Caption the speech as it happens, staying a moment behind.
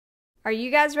Are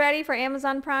you guys ready for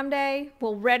Amazon Prime Day?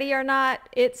 Well, ready or not,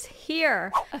 it's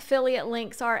here. Affiliate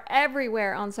links are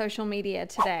everywhere on social media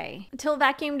today. Till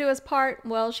Vacuum Do Us Part,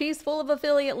 well, she's full of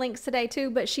affiliate links today too,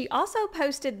 but she also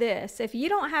posted this. If you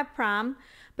don't have Prime,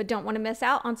 but don't want to miss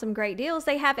out on some great deals,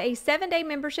 they have a 7-day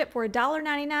membership for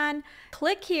 $1.99.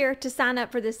 Click here to sign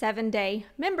up for the 7-day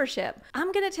membership.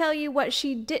 I'm going to tell you what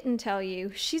she didn't tell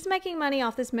you. She's making money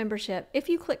off this membership if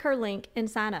you click her link and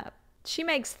sign up. She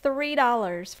makes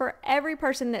 $3 for every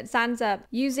person that signs up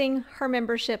using her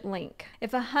membership link.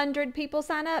 If 100 people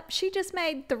sign up, she just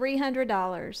made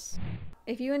 $300.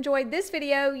 If you enjoyed this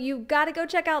video, you gotta go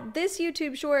check out this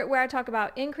YouTube short where I talk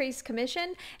about increased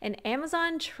commission and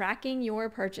Amazon tracking your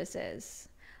purchases.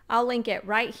 I'll link it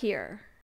right here.